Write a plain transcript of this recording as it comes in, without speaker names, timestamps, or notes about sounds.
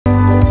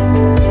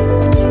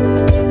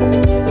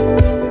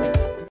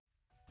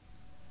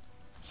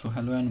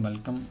Hello and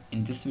welcome.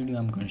 In this video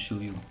I'm going to show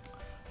you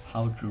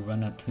how to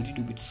run a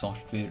 32-bit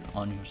software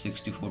on your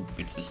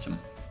 64-bit system.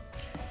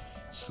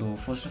 So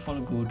first of all,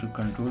 go to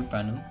control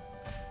panel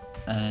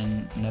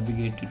and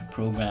navigate to the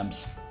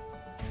programs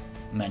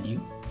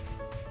menu.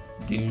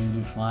 There you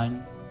will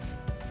find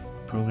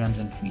programs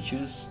and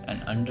features,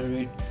 and under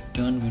it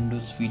turn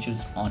Windows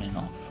features on and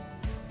off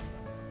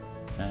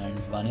and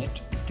run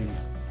it. It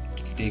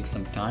will take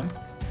some time,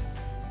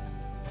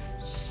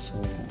 so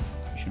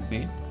you should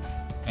wait.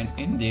 And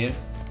in there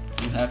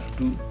you have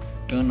to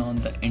turn on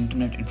the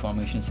Internet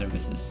Information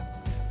Services.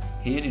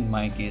 Here in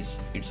my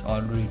case it's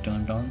already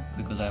turned on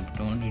because I have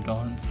turned it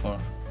on for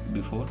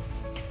before.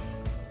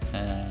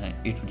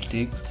 It will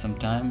take some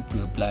time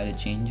to apply the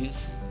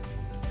changes,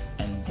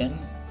 and then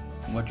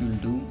what you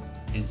will do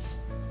is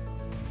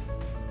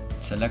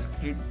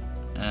select it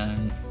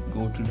and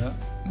go to the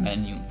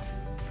menu,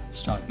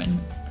 start menu,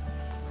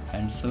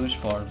 and search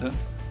for the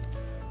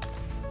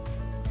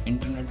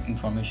Internet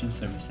Information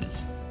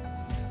Services.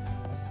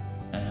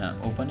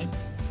 Open it.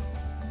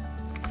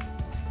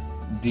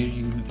 There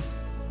you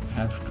will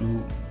have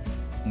to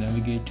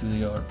navigate to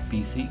your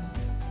PC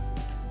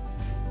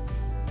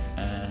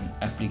and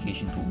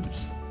application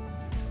tools.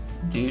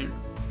 There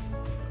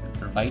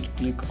right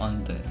click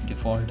on the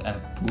default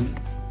app pool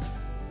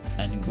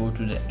and go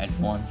to the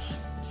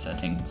advanced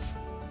settings.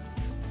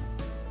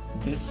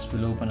 This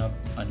will open up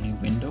a new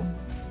window,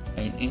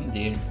 and in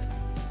there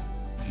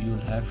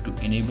you'll have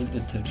to enable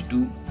the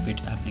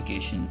 32-bit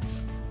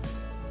applications.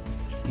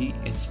 See,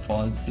 it's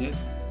false here.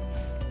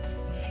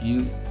 If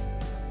you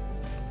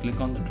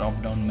click on the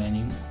drop down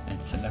menu and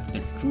select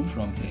the true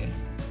from here,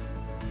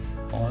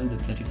 all the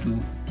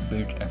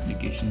 32-bit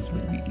applications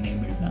will be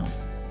enabled now.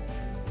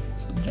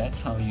 So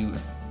that's how you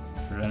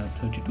run a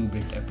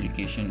 32-bit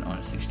application on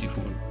a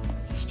 64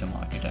 system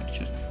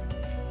architecture.